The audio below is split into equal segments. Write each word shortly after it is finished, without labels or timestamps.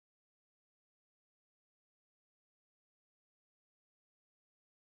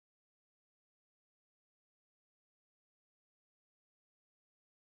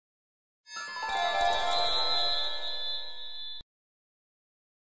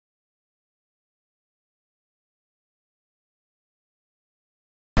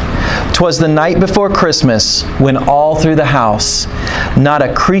'Twas the night before Christmas, when all through the house not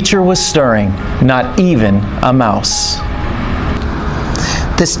a creature was stirring, not even a mouse.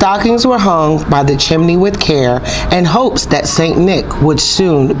 The stockings were hung by the chimney with care, in hopes that St. Nick would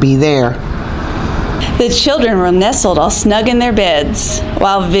soon be there. The children were nestled all snug in their beds,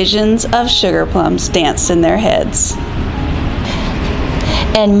 while visions of sugar plums danced in their heads.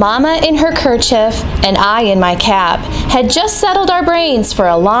 And Mama in her kerchief and I in my cap had just settled our brains for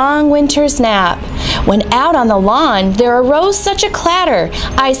a long winter's nap, when out on the lawn there arose such a clatter,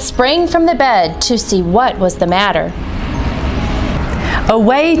 I sprang from the bed to see what was the matter.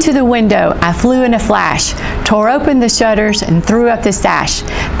 Away to the window I flew in a flash, tore open the shutters and threw up the sash.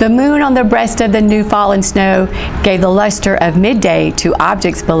 The moon on the breast of the new fallen snow gave the luster of midday to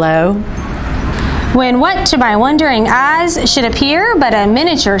objects below. When what to my wondering eyes should appear but a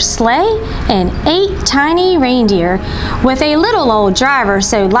miniature sleigh and 8 tiny reindeer, with a little old driver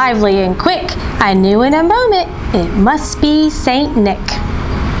so lively and quick, I knew in a moment it must be Saint Nick.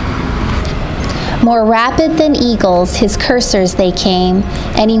 More rapid than eagles his coursers they came,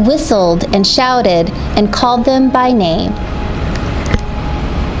 and he whistled and shouted and called them by name.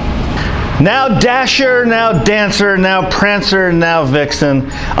 Now Dasher, now Dancer, now Prancer, now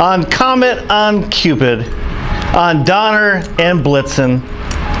Vixen, on Comet, on Cupid, on Donner and Blitzen.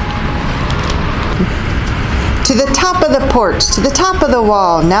 To the top of the porch, to the top of the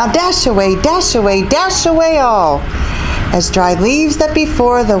wall, now dash away, dash away, dash away all. As dry leaves that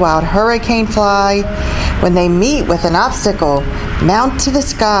before the wild hurricane fly, when they meet with an obstacle, mount to the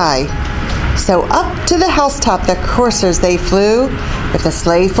sky. So up to the housetop the coursers they flew, with a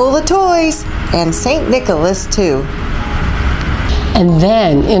sleigh full of toys, and St. Nicholas too. And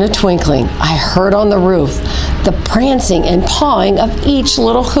then, in a twinkling, I heard on the roof the prancing and pawing of each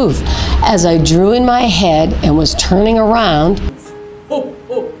little hoof. As I drew in my head and was turning around, Ho,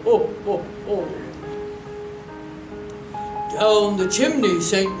 ho, ho, ho, ho. Down the chimney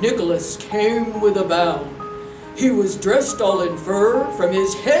St. Nicholas came with a bound. He was dressed all in fur from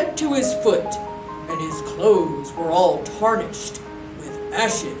his head to his foot, and his clothes were all tarnished with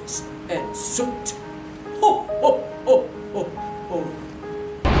ashes and soot. Ho, ho, ho, ho, ho.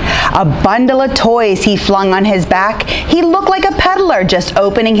 A bundle of toys he flung on his back. He looked like a peddler just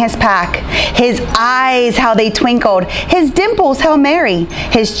opening his pack. His eyes, how they twinkled. His dimples, how merry.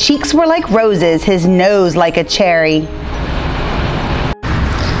 His cheeks were like roses, his nose like a cherry.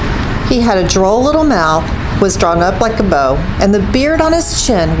 He had a droll little mouth, was drawn up like a bow, and the beard on his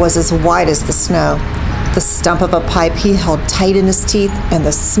chin was as white as the snow. The stump of a pipe he held tight in his teeth, and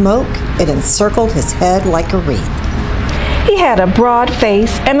the smoke, it encircled his head like a wreath. He had a broad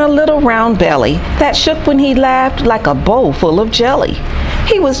face and a little round belly that shook when he laughed like a bowl full of jelly.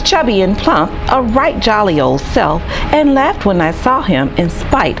 He was chubby and plump, a right jolly old self, and laughed when I saw him in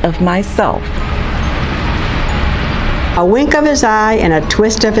spite of myself. A wink of his eye and a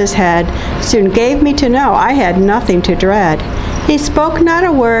twist of his head soon gave me to know I had nothing to dread. He spoke not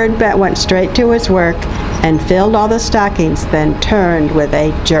a word, but went straight to his work, and filled all the stockings, then turned with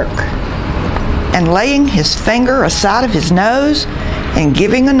a jerk. And laying his finger aside of his nose, and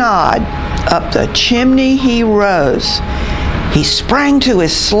giving a nod, up the chimney he rose. He sprang to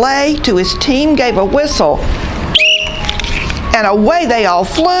his sleigh, to his team gave a whistle, and away they all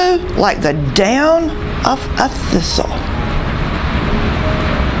flew like the down of a thistle.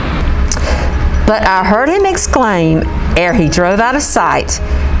 But I heard him exclaim, ere he drove out of sight,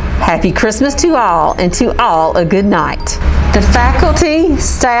 "Happy Christmas to all, and to all a good night." The faculty,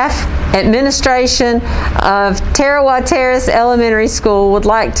 staff, administration of Tarawa Terrace Elementary School would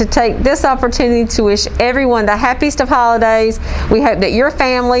like to take this opportunity to wish everyone the happiest of holidays. We hope that your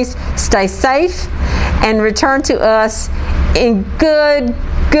families stay safe and return to us in good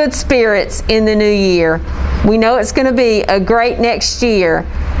spirits in the new year. We know it's going to be a great next year.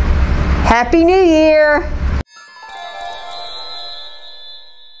 Happy New Year!